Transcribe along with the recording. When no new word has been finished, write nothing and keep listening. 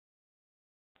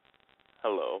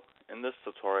Hello. In this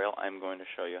tutorial, I'm going to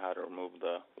show you how to remove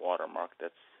the watermark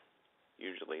that's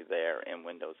usually there in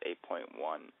Windows 8.1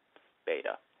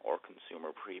 beta or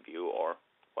consumer preview or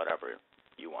whatever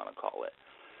you want to call it.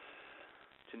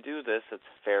 To do this, it's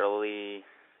fairly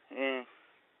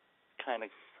kind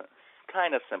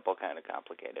of simple, kind of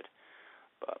complicated.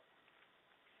 But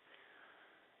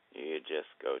you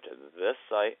just go to this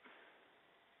site.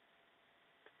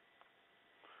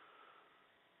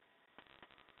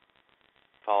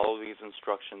 Follow these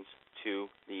instructions to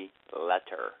the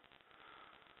letter.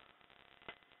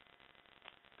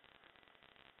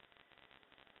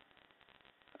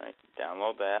 All right,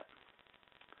 download that.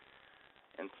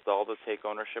 Install the Take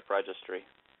Ownership Registry.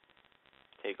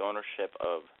 Take ownership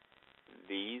of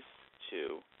these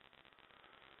two.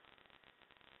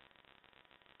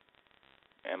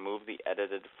 And move the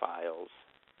edited files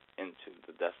into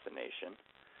the destination.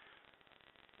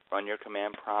 Run your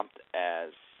command prompt as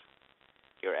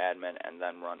your admin and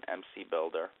then run MC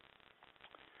Builder.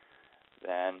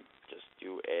 Then just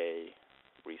do a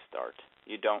restart.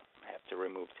 You don't have to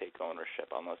remove Take Ownership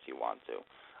unless you want to.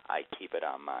 I keep it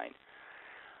on mine.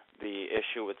 The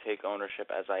issue with Take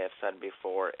Ownership, as I have said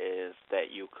before, is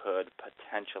that you could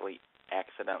potentially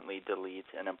accidentally delete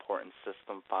an important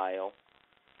system file.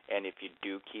 And if you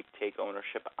do keep Take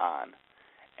Ownership on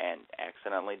and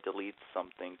accidentally delete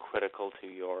something critical to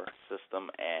your system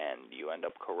and you end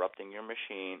up corrupting your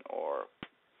machine or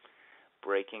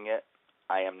breaking it,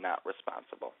 I am not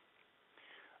responsible.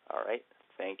 All right,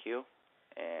 thank you.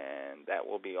 And that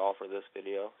will be all for this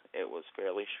video. It was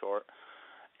fairly short.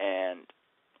 And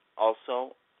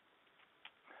also,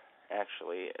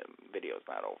 actually, video's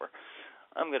not over.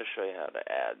 I'm going to show you how to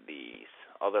add these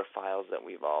other files that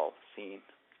we've all seen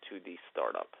to the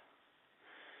startup.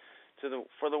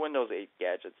 For the Windows 8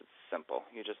 gadgets, it's simple.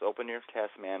 You just open your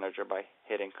task manager by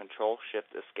hitting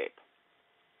CTRL+Shift+Escape.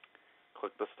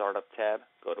 Click the Startup tab,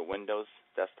 go to Windows,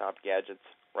 Desktop Gadgets,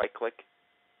 right-click,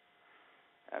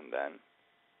 and then,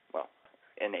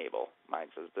 enable. Mine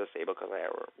says disable because I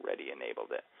already enabled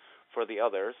it. For the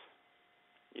others,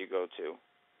 you go to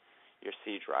your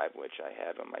C drive, which I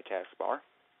have in my taskbar.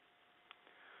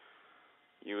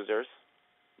 Users,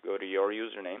 go to your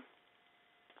username.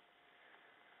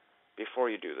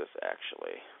 Before you do this,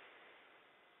 actually,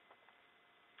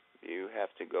 you have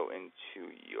to go into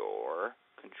your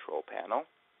control panel,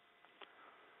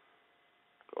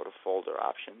 go to folder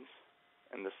options.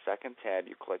 In the second tab,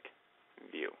 you click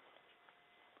view.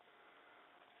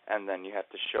 And then you have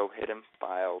to show hidden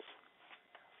files,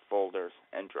 folders,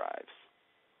 and drives.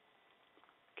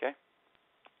 Okay?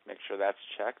 Make sure that's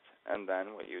checked. And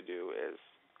then what you do is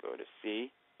go to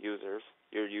C, users,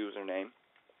 your username,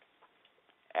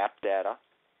 AppData,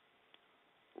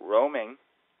 roaming,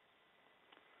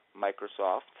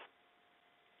 Microsoft,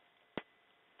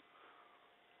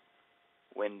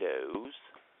 Windows,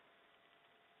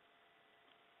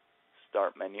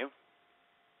 Start menu,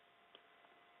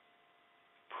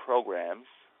 Programs,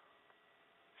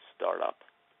 Startup.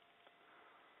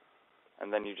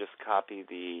 And then you just copy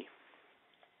the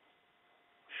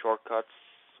shortcuts,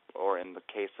 or in the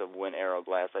case of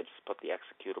WinArrowGlass, I just put the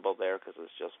executable there because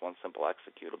it's just one simple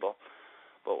executable.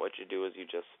 But what you do is you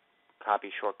just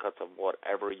copy shortcuts of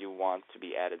whatever you want to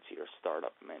be added to your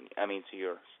startup menu. To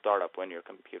your startup when your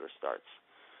computer starts.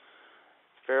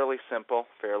 Fairly simple,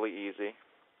 fairly easy,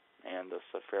 and this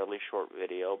is a fairly short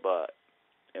video, but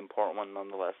important one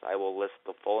nonetheless. I will list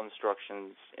the full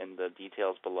instructions in the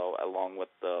details below, along with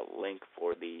the link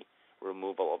for the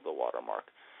removal of the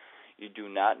watermark. You do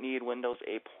not need Windows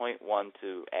 8.1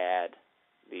 to add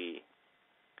the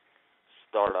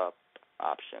startup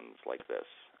options like this.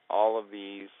 All of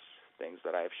these things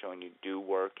that I have shown you do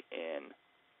work in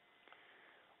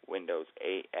Windows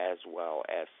 8 as well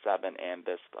as 7 and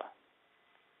Vista.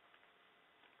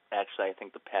 Actually, I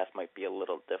think the path might be a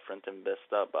little different in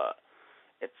Vista, but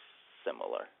it's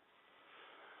similar.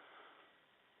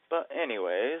 But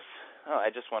anyways, I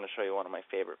just want to show you one of my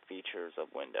favorite features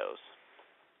of Windows.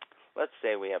 Let's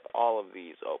say we have all of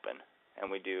these open,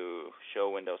 and we do show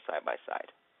windows side by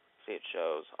side. See, it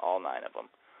shows all 9 of them.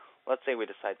 Let's say we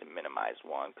decide to minimize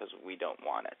one because we don't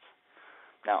want it.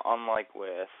 Now, unlike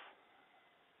with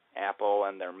Apple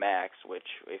and their Macs, which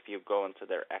if you go into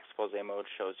their expose mode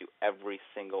shows you every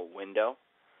single window,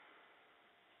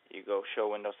 you go show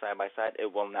windows side by side,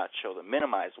 it will not show the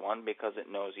minimized one because it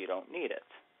knows you don't need it.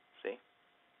 See?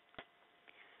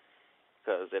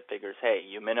 Because it figures, hey,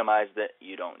 you minimized it,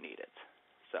 you don't need it.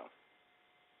 So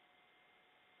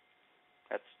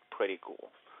that's pretty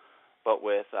cool. But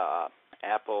with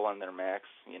Apple and their Macs,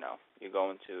 you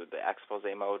go into the expose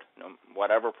mode,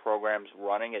 whatever program's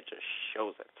running, it just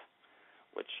shows it.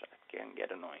 which can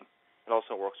get annoying. It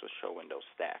also works with show windows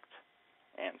stacked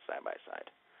and side by side.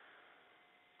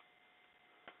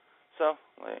 So,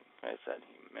 like I said,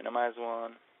 you minimize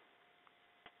one,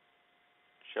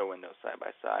 show windows side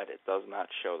by side. It does not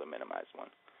show the minimized one.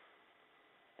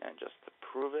 And just to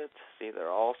prove it, see,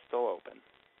 they're all still open.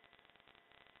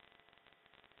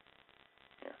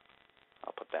 Here,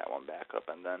 I'll put that one back up,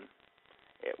 and then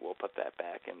it will put that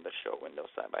back in the show window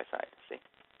side by side. See?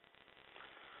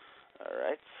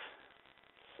 Alright,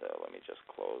 so let me just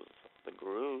close the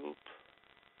group.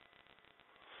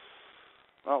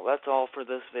 Well, that's all for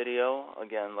this video.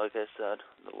 Again, like I said,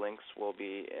 the links will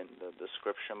be in the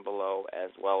description below,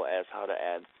 as well as how to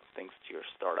add things to your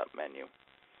startup menu.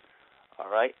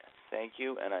 Alright, thank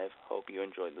you, and I hope you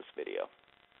enjoyed this video.